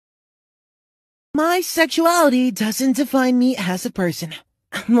My sexuality doesn't define me as a person.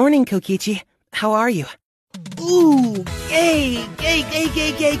 Morning, Kokichi. How are you? Ooh, gay, gay, gay,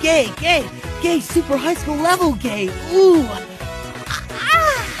 gay, gay, gay, gay, gay, super high school level gay. Ooh.